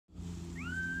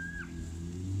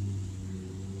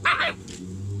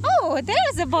Oh,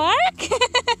 there's a bark.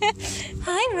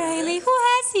 Hi, Riley. Who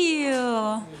has you?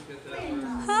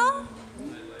 Huh?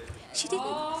 She did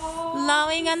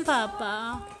loving on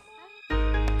Papa.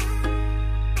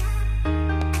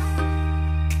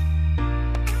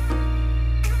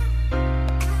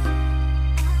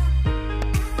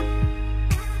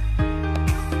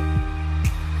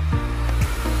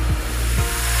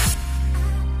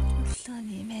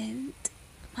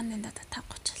 Манайда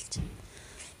татагчилж байна.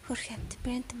 Хөрхөнд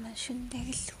брэнд маань шүндэг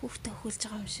л хүүхдээ хөлж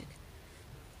байгаа юм шиг.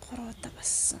 3 удаа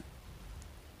бассан.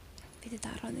 Бидэд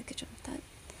 11 гэж унтаад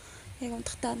яг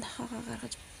унтахтаа нахагаа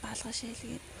гаргаж баалгаа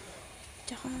шээлгээд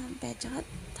жоохон байж байгаа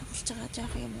тоглож байгаа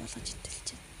жоохон юм уулгаж идэлж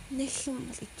байна. Нэг юм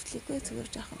бол идвлээгүй зүгээр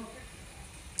жоохон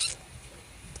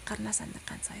гарнаас нэг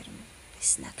ганц хоёр юм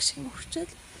снак шиг мөрчөөл.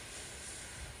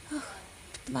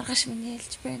 Маргааш минь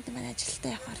ээлж брэнд маань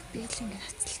ажилдаа явахаар би л ингэ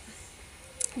хацлаа.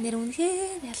 Нэр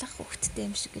үнэхээр ялах хөвгттэй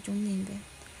юм шиг гэж үнэн юм байна.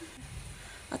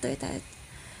 Одоо яа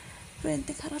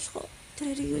брэндийг харуулах уу?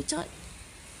 Тэр хэрэг юуж байгаа?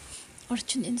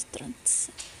 Орчин инструент.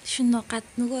 Шинэ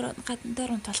нөгөө гадна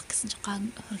дээр унтуулах гэсэн чинь гоо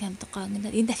хөрх амт гоо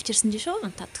энд авчирсан чинь шүү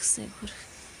унтаад тгсэн хөрх.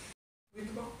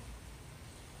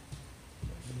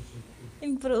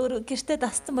 Энэ бүр гэртээ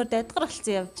дассан бүр дайдгар болсон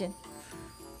явж байна.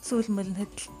 Сүүл мөл нь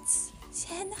хөдөлсөн.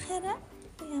 Сайн хараа.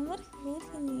 Ямар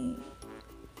хөрхний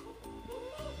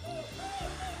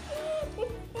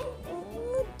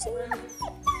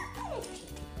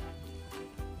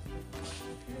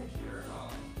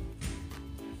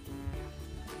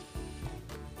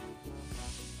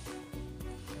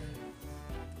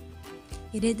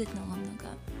ирээдүйд нэг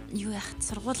юу яах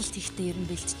сургуулалт хийхдээ ер нь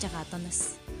бэлтэж байгаа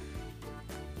адуунаас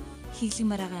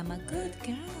хийлгэмээр байгаа юм аа good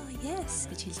girl yes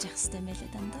гэж хэлж явах хэрэгтэй мэлээ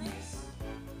дандаа.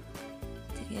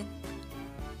 Тэгээд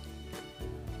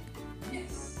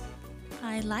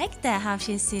I like that how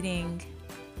she's sitting.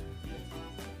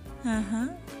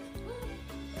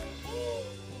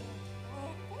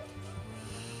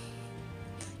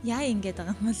 Яа ингэж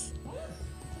байгаа юм бол.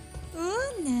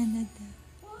 Нанад.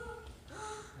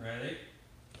 Ready?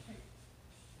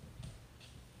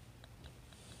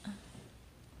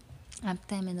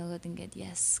 Амтай минь нөгөөд ингэж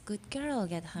yes good girl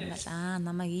гэдэг юм бол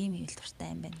намайг ийм хэл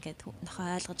туртай юм байна гэд нөхөө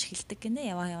ойлгож эхэлдэг гинэ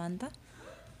яваанда.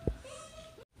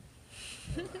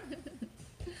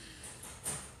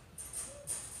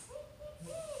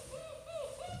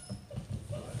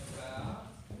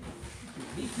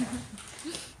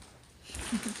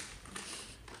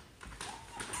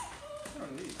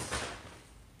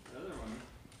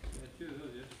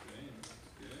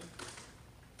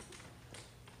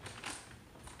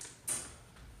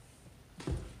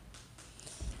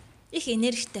 Их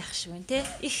энергитэй ах шиг байна те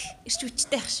их ирч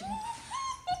хүчтэй ах шиг байна.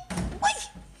 Ой.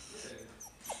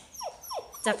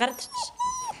 За гараад ирч.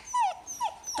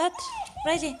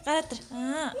 Райли гараад ир.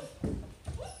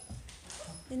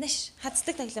 Энэш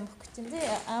хацдаг таглам өгөх гэж байна те.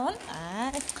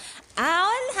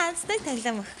 Аавн хацдаг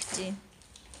таглам өгөх гэж байна.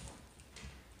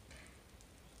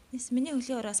 Эс миний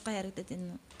хөлийн ороос гай харагдаад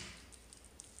байна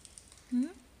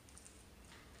уу?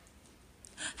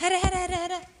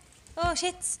 Хара. Oh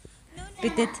shit.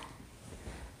 Бидэнд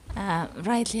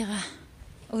Райлига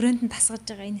өрөөнд нь тасгаж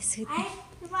байгаа энэ хэсгэд.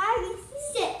 Why we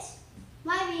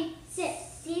sit?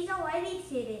 See the why we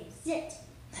sitting? Sit.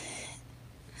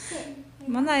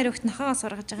 Манай хоёр хүүхд нохоогоо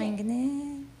сургаж байгаа юм гинэ.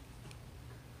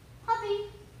 Hobby.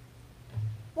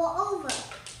 Walk over.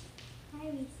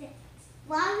 Why we sit?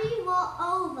 Why we walk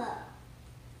over?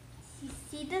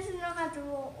 She doesn't know how to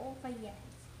walk over yet.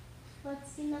 But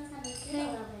she knows how to sit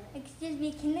over. Excuse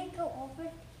me, can I go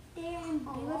over there and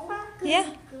be with her? Yeah,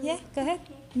 go ahead.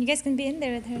 You guys can be in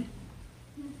there with her.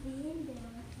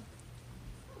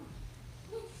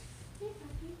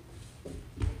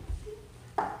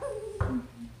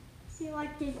 See what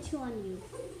they chew on you.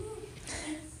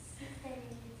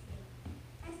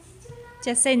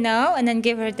 Just say no and then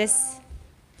give her this.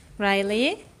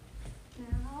 Riley.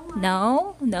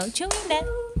 No chewing that.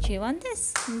 Chew on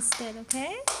this instead,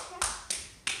 okay?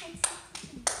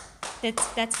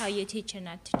 That's how you teach her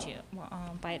not to chew,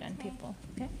 bite on people,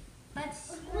 okay? But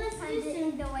she was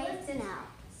using the weights now.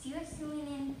 She was swimming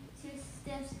in, she was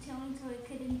still chewing so it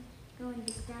couldn't go in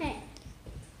the ground. Hey,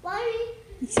 why?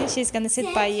 See, she's gonna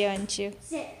sit by you and chew.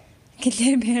 Sit.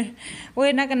 Claire Bear,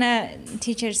 we're not gonna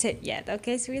teach her sit yet,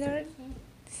 okay, sweetheart?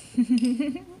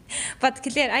 Okay. But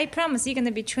Claire, I promise you're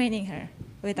gonna be training her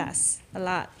with us a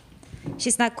lot.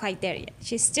 She's not quite there yet.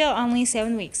 She's still only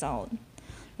 7 weeks old.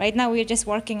 Right now, we're just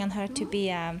working on her to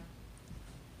be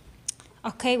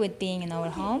okay with being in our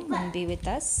home and be with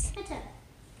us.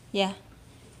 Yeah.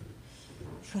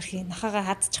 Хөрхий нахаага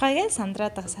хадчихаа гээл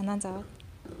сандраад байгаа санаа зовоод.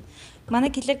 Манай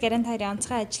Клэр Гарант хоёрын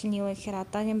онцгой ажил нь юу вэ гэхээр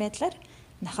одоогийн байдлаар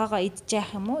нохоогоо идж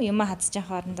яах юм уу? Юм хадж яах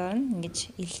хоорондоо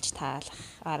ингэж илж таалах,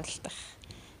 оролдох,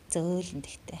 зөөлөн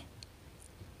тэгтэй.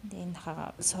 Энэ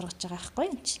нохоогоо сургаж байгаа байхгүй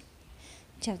юм чи.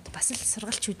 Чи бас л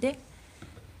сургалч үү дээ.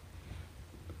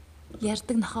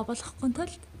 Ярддаг нохоо болохгүй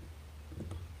тулд.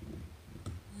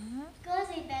 Because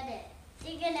they better.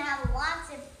 They're gonna have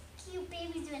lots of cute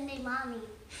babies when they mommy.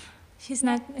 She's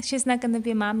not gonna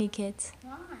be mommy kids.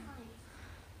 Why?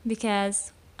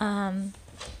 Because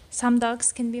some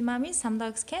dogs can be mommy, some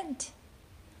dogs can't.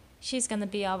 She's gonna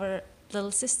be our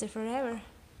little sister forever.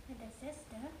 With a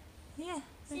sister. Yeah.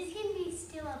 She's gonna be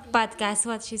still a baby. But guess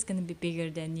what? She's gonna be bigger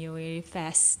than you very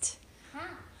fast.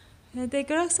 How? They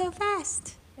grow so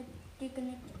fast. Are they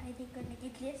gonna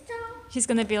get this tall? She's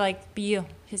gonna be like you.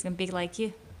 She's gonna be like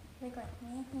you. Like what?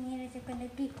 Me? Is it gonna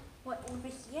be what over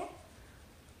here?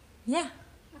 Yeah,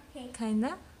 Okay.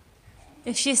 kinda.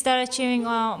 If she started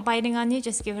biting on you,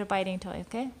 just give her biting toy,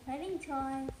 okay? Fighting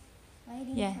toys.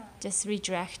 Fighting Yeah, toys. just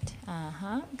redirect.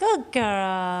 Good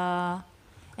girl.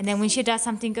 And then when she does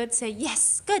something good, say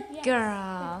yes, good Yes,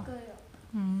 girl. good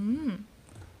girl.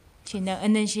 She know,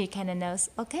 and then she kind of knows.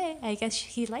 Okay, I guess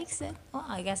he likes it. Oh,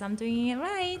 I guess I'm doing it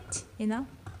right. You know.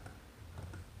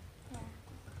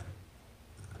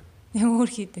 Өөр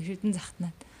хийдэг шүдэн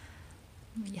захтнаад.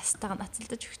 Ястаага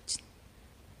нацалдаж өгч.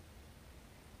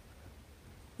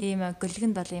 Ийм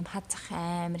гөлгөнд бол ийм хазах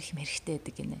амар их хэрэгтэй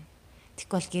байдаг гинэ.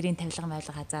 Тэгэхгүй бол гэрийн тавилга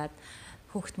мавилга хазаад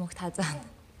хүүхд мөхт хазаад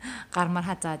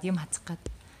гармаар хазаад юм хазах гээд.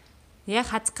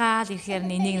 Яг хазгаал ирэхээр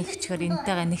энийг нөхчгөр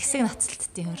энтэйгээ нэгсэг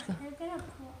нацалтдیں۔ Хөрхөө.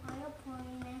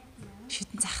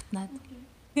 Шүдэн захтнаад.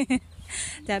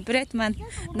 За брэд маань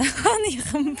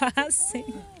нохооныхан баасыг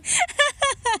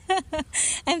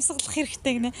амьсгалах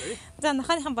хэрэгтэй гинэ. За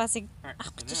нохооныхан баасыг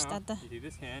авах гэж шүү дээ одоо. You do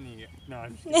this hand, you get... No,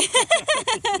 I'm just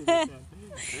kidding.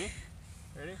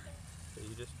 Ready? So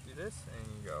you just do this and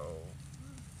you go...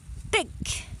 Big.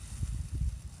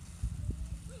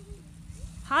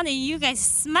 Honey, you guys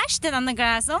smashed it on the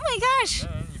grass. Oh my gosh.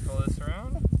 Then you pull this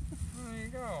around. There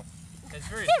you go. It's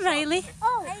very Hey, soft. Riley.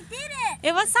 Oh, I did it!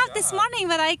 It was soft this morning,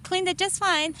 but I cleaned it just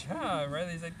fine. Yeah,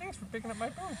 Riley's like, thanks for picking up my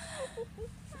bone.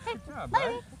 Good job,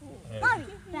 Mommy, bud. Hey. Mommy,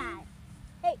 bad.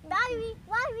 Hey, Mommy,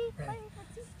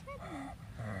 what's this touching?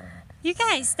 You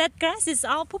guys, that grass is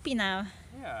all poopy now.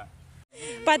 Yeah.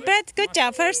 But Brett, good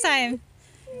job, first time.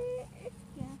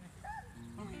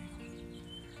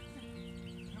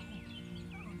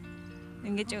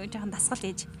 Ингэж жоохон дасгал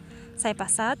хийж сая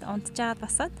басаад, унтжаад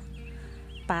басаад,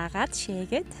 баагаад,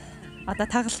 шээгээд одоо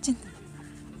тагалж байна.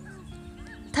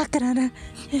 Тагараа.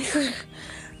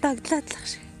 Дагдлаадлах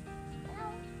шиг.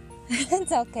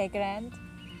 It's okay, Grand.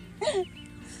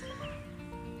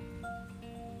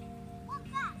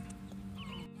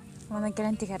 Манай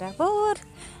Grand-ийг хараа. Бүр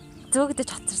зөөгдөж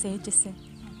хоцорсон ээжээсээ.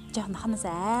 Жохон нохоноос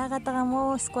айгаад байгаа юм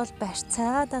уу? Эсвэл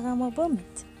барьцаагаад байгаа юм уу?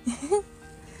 Бөмбөд.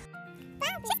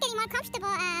 She's getting more comfortable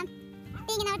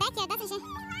being in our backyard, doesn't she?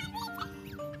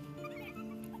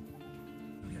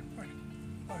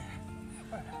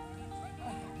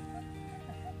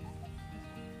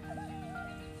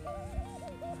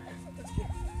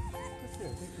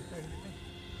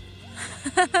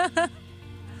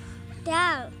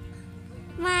 Go.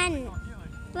 Run.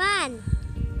 Run.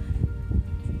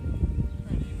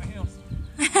 My heels.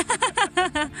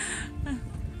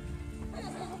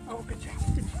 Oh, good job.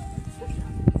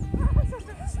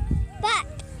 Back.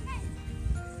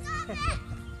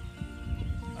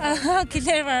 Oh,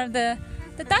 clever the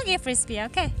doggy frisbee,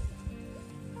 okay.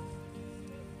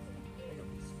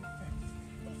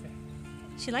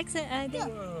 She likes it, I think.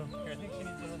 Whoa. Here, I think she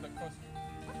needs a little bit closer.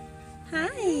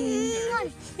 Hi.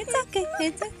 It's okay,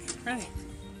 it's okay. Ready?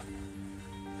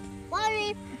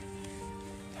 Worry.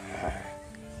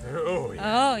 Oh, yeah.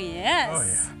 Oh, yes. Oh,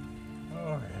 yeah.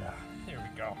 Oh, yeah. Here we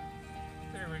go.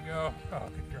 There we go. Oh,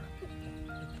 good girl.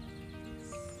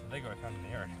 They go down in the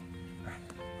yard.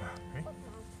 Ready?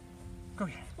 Go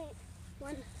here.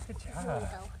 One. Good job.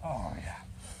 Oh, yeah.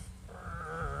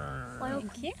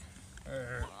 Thank you.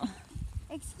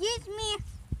 Excuse me.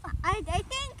 I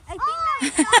think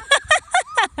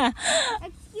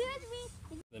Excuse me.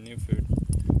 The new food.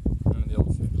 None of the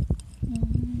old food.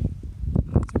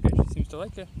 It's okay. She seems to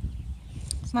like it.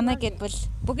 Манай гээд бол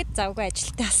бүгд завгүй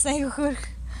ажилтаа асаа өгөх.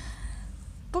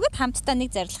 Бүгд хамтдаа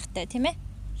нэг зорилготой, тийм ээ?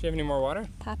 Do you have any more water?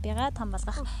 Папига том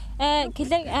болгох.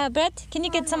 Brett, can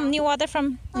you get some new water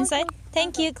from inside?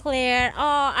 Thank you, Claire.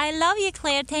 Oh, I love you,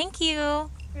 Claire. Thank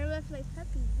you. I love my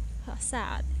puppy. Oh,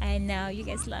 sad. I know you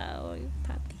guys love your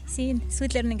puppy. See,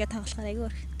 sweet learning get tagalog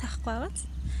aygur. Tахгүй байгаа.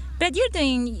 Brett, you're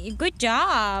doing a good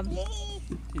job.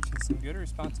 Teaching some good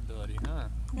responsibility, huh?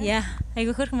 Yeah.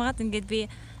 Айгу хөрх магад ингээд би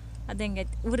одоо ингээд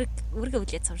үрг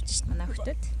өвлээд сурж шít манай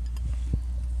хүүхдүүд.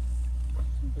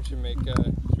 We should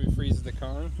should we freeze the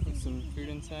corn with some food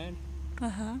inside?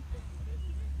 Uh-huh.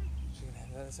 Should we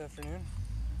have that this afternoon?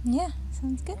 Yeah,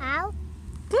 sounds good. Ow.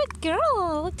 Good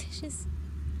girl. Look, she's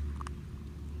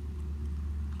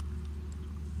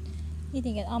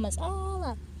eating it almost all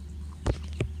up.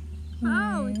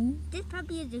 Oh, this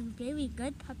puppy is a very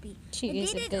good puppy. She It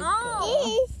is a did good it girl. all.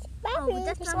 Oh,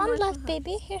 that's There's not one more left, to her.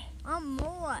 baby. Here.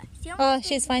 More. See how Oh, much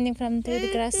she's finding from through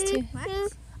the grass too.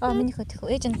 What? Oh, миний хөтөх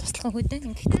ээж нь туслахын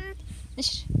хүйдэн ингээд.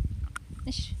 Ниш.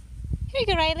 Ниш. Here you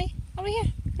go, Riley. Over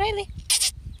here. Riley.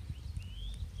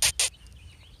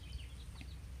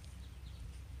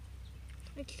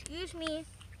 Excuse me.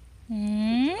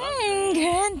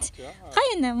 Grand.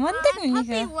 Хаяа на мондаг Puppy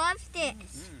минийхээ. loves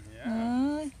this.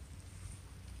 Аа.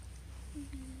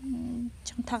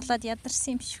 Чам таглаад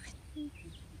ядарсан юм шиг байна.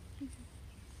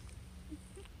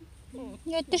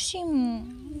 Ядарсан юм.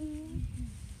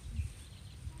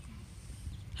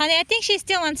 Honey, I think she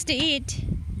still wants to eat.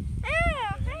 Oh,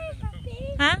 hi,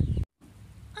 puppy. Huh?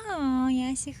 Oh,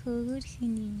 яси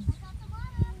хөөрхний.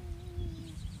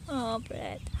 Oh,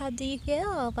 Brett, how do you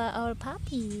feel about our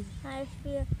puppy? I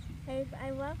feel I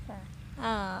love her.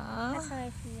 Oh. That's how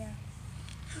I feel.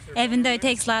 Even though it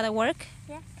takes a lot of work?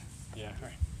 Yeah. Yeah,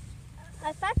 right.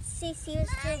 I thought she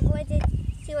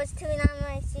was chewing on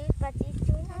my shoes, but she's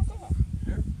chewing on it.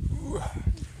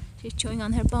 She's chewing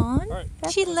on her bone. All right.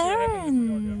 She Let's see what happens when we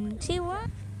go learned. She what?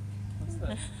 What's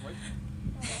that?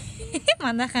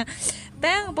 Манайхан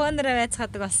баян бөөнөрөө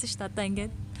байцгаадаг болсон шүү дээ. Одоо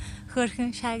ингээд хөөрхөн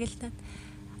шаагилтаад.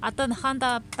 Одоо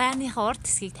нохоондоо байныхаа урд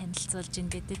хэсгийг танилцуулж ин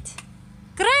бидэд.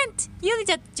 Grant, юу гэж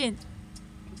ядж байна?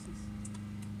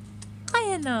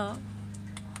 Гаяно.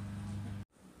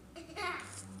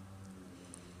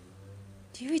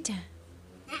 Юу вэ?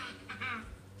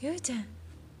 Юу вэ?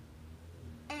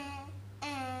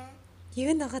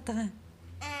 Юу нагаад байгаа юм?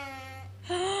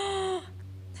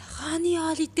 Хааны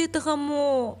яал идээд байгаа юм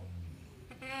уу?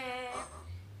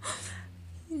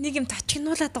 Нэг юм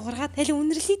тачигнуулаад уургаад аль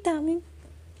үнэрлээ та юм.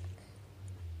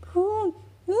 Хөө.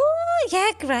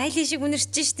 Яг Райли шиг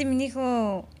үнэрч штэ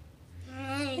минийхөө.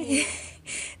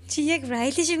 Чи яг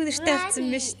Райли шиг үнэртэй болсон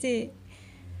байна штэ.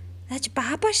 Наач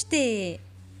баба штэ.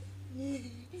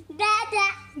 Dada.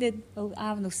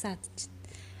 Аав нүсаад ч.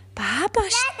 Баба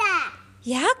штэ. Dada.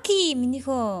 Яки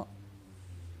минийхөө.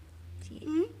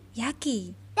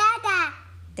 Яки. Dada.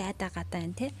 Дада гадаа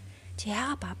энэ те. Чи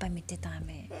яага баба мэдээд байгаа юм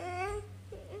бэ?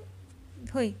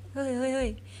 Хөөй.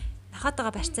 Нахаад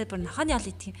байгаа барьцаа бүр нохооны ял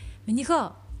идэх юм. Минийхөө.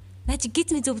 Наа чи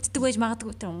гиз мэз өвддөг байж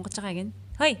магадгүй тэр унгаж байгааг нь.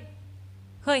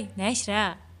 Хөөй,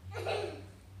 найшраа.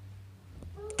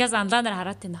 Газ анлаанаар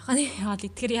хараад тийм нохооны ял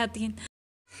идэхэр яадаг юм.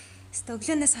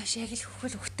 Өглөөнөөс хойш яг л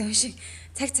хөхөл хөхтэй шиг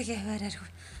цагийн хуваараар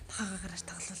нохоогоо гараж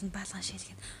тоглолно баалган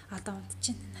шилгэн. Одоо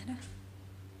унтчихин нараа.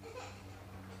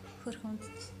 Хөрхөн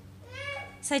унтчих.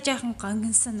 Сая жаахан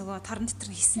гонгонсон нөгөө торон дотор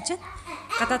хийсэн чинь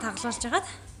гадаа тоглуулж хагаад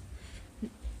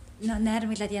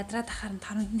найрмилаад ядраад ахаар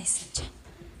торонд нээсэн чинь.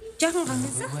 Жаахан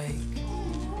гонгонсон.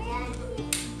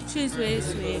 She's very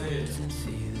sweet.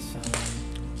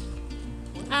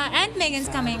 Aunt Megan's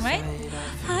coming, right?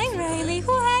 Hi, Riley.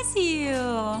 Who has you?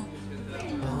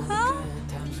 Huh?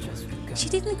 She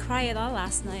didn't cry at all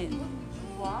last night.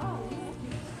 Wow.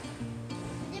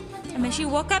 I mean, she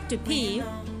woke up to pee.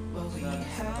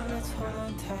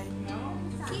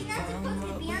 She's not supposed to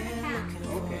be on the couch.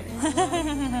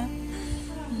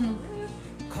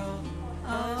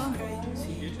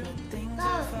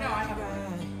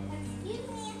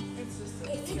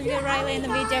 Look at Riley in the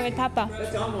video with Papa.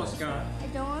 That's almost gone.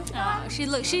 Oh, she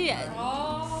loving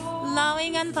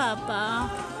on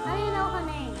Papa. How do you know her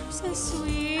name? So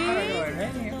sweet.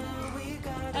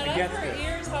 I guess her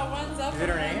ears, how one's up. Is it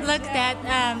her name? Look that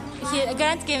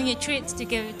Grant's giving you treats to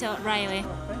give to Riley. Oh,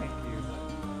 thank you.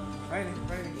 Riley.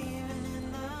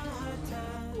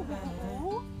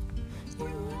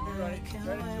 Right to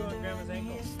Grandma's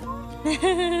ankles.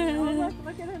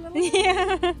 Look at her little.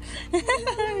 Yeah,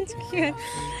 it's cute.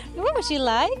 Oh, she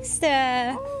likes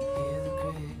that.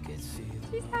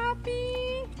 She's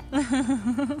happy. It's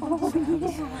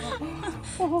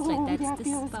like that's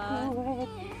the spot.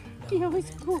 Feels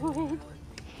good.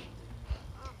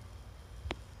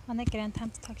 Манай Grant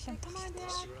хамт тоглоом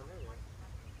тоглож.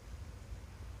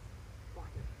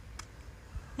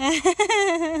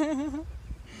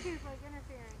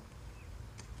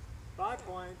 Five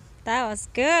points. That was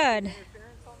good.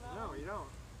 No, you don't.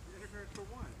 You interference for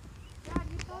one. Dad,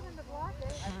 you told him to block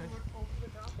it.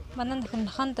 Манай нөхөн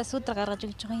нохондоо сүдэр гаргаж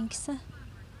өгч байгаа юм гисэн.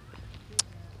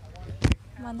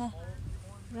 Манай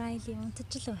Riley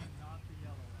унтаж л байна.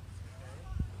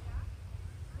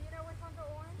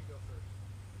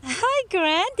 Hi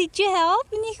Grant, did you help?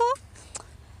 Минийхөө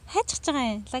хайчих байгаа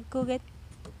юм. Лаггүйгээд.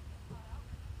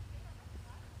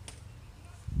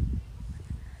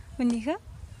 Минийхөө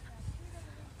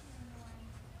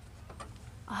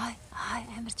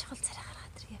амар чухал царай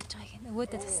гаргаад тэр явж байгаа гин.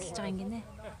 Өвөөдөө тасалж байгаа юм гинэ.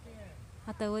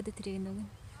 Одоо өвөөдөө тэрийг нөгөн.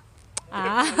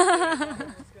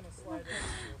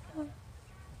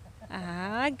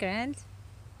 Grant.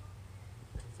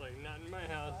 It's like not in my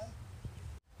house.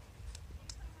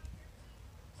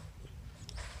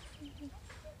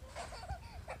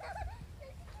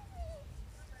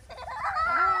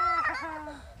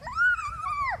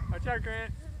 Watch out,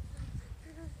 Grant.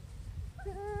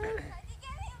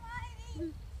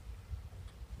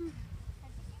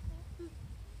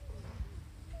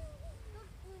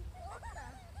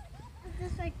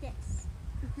 Just like this.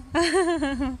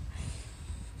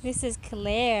 This is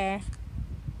Claire.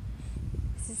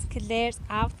 This is Claire's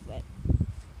outfit.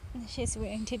 She's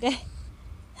wearing today.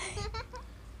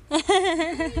 More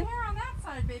on that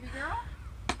side, baby girl.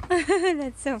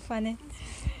 That's so funny.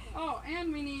 Oh,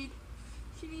 and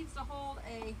she needs to hold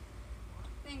a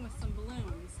thing with some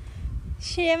balloons.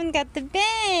 She haven't got the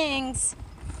bangs.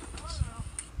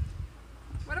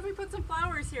 What if we put some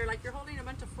flowers here, like you're holding a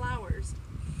bunch of flowers?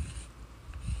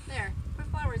 There, put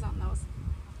flowers on those.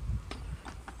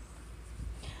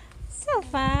 So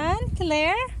fun,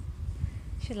 Claire.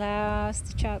 She loves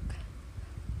to choke.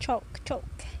 Choke.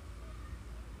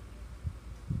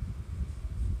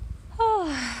 Oh,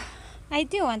 I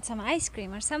do want some ice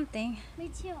cream or something. Me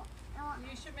too.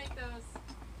 You should make those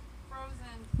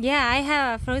frozen. Yeah, I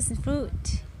have a frozen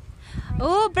fruit.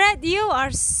 Oh, Brett, you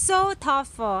are so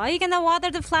thoughtful. Are you gonna water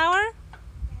the flowers?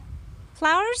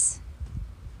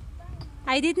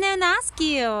 I didn't even ask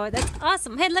you. That's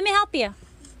awesome. Hey, let me help you.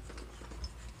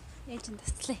 It's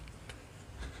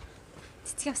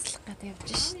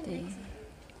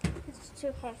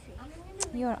too heavy.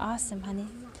 You are awesome, honey.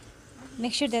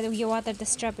 Make sure that you water the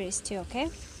strawberries too, okay?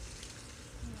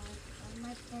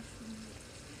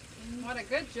 What a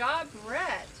good job,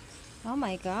 Brett. Oh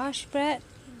my gosh, Brett.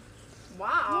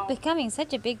 Wow. You're becoming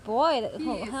such a big boy that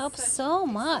He is helps so so he's so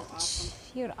much. awesome.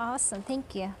 You're awesome.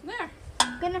 Thank you. There.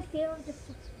 I'm gonna feel the.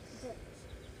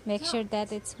 Make sure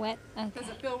that it's wet. Okay. Does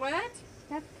it feel wet?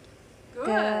 Yep. Good.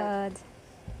 Good.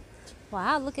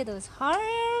 Wow, look at those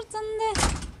hearts on the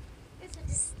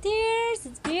stairs.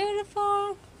 It's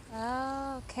beautiful.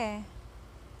 Okay.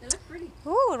 They look pretty.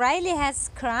 Ooh, Riley has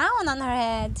crown on her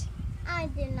head. I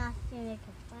did not feel like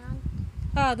a brown.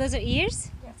 Oh, those are ears?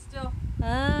 Yeah. Still,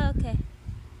 Oh, okay.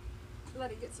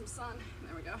 let it get some sun.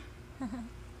 There we go.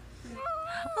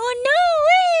 Oh no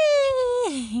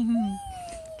way!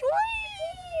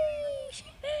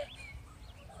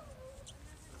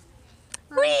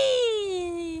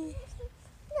 Whee!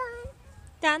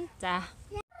 Danta.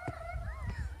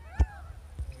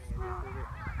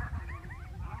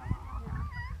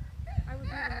 I was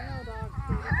having a no dog.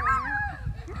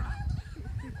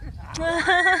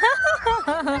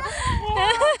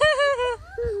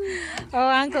 Oh,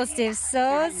 Uncle Steve's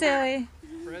so silly.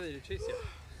 Ready to chase you.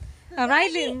 Oh,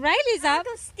 Riley's up.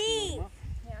 Uncle Steve.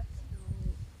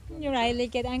 Riley,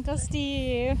 get Uncle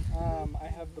Steve. I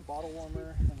have the bottle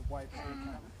warmer and the wipes on the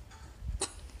counter.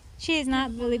 She is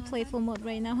not really playful mode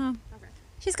right now, huh? Okay.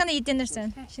 She's gonna eat dinner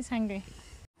soon. She's hungry.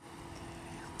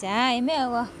 За,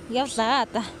 эмээ явлаа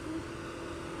одоо.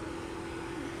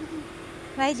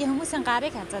 Riley хүмүүсийн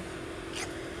гарыг хазаад.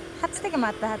 Хацдаг юм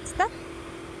одоо хацтай.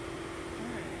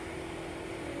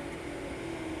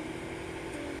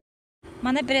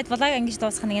 Манай Brett влог ингэж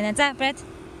дуусгах нэг нэ. За, Brett.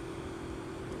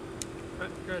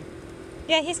 Good.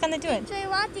 Yeah, he's gonna do it. So you're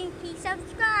watching, please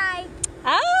subscribe.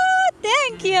 Oh,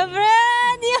 thank you,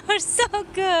 Brett. You're so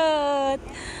good.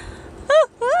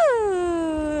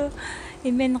 Woohoo!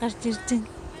 Имэн гарч ирж байна.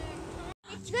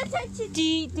 It's good to Do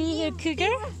you hear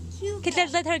cougar? Okay,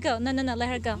 let her go. No, let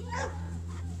her go.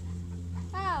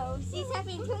 Oh, she's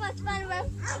having too much fun with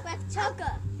Choco.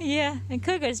 Yeah, and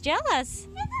cougar's jealous.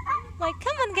 Like,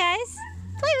 come on, guys.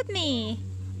 Play with me.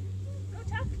 Go,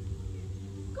 Chuck.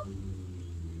 Go.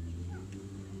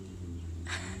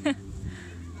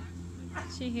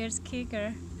 She hears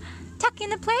cougar. Tuck in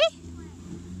the play?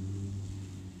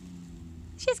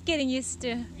 She's getting used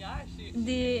to Yeah,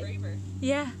 the...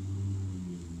 Yeah.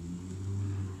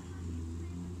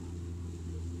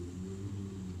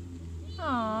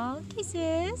 Aw,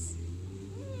 kisses.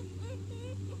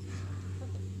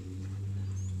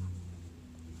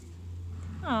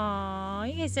 Aw,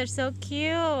 you guys are so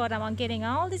cute. I'm getting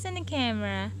all this in the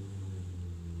camera.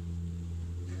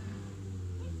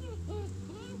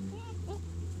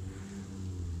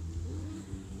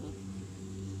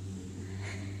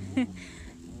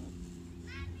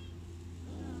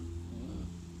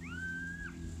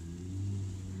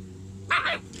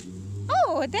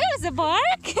 Oh, there's a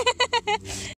bark.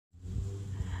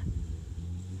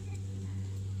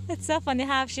 It's so funny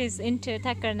how she's into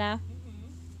Tucker now.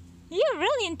 You're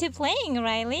really into playing,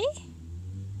 Riley.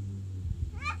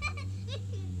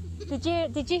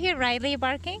 Did you hear Riley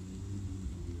barking?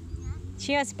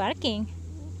 She was barking.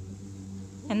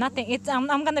 And nothing. It's I'm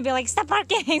gonna be like, stop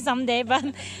barking someday, but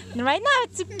right now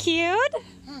it's cute.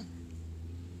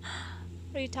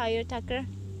 Are you tired, Tucker?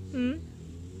 Hmm?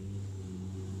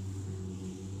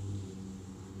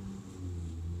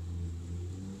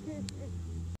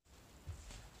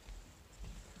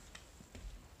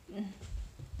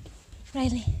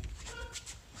 Riley.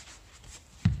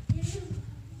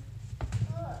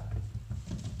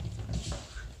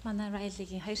 Манай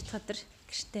Riley-гийн 2 дахь өдөр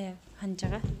гэртээ ханж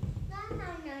байгаа.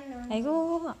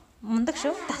 Айгуу мундаг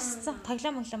шүү. Тасцсан.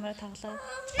 Таглаа таглаа.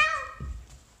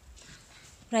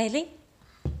 Riley?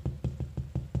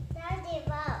 Daddy,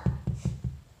 wow.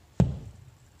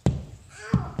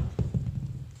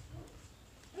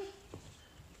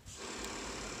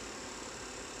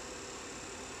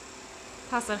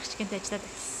 Таас аргач гэнтэй ажиллаад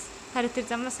гэсэн. Харин тэр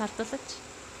замнаас алдуулаач.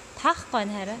 Таахгүй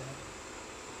нь хараа.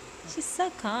 She's so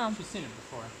calm. She's seen it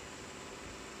before.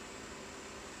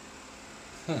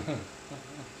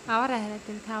 Аваараа хараад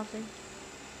тэр таавал.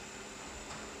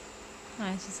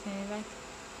 She's coming back.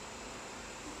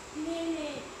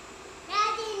 Lily.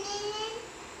 Daddy, Lily.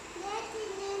 Daddy,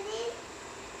 Lily.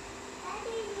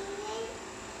 Daddy, Lily.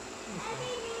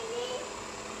 Daddy, Lily.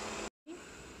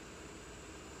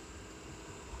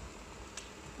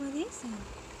 What is it?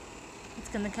 It's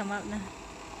gonna come out now.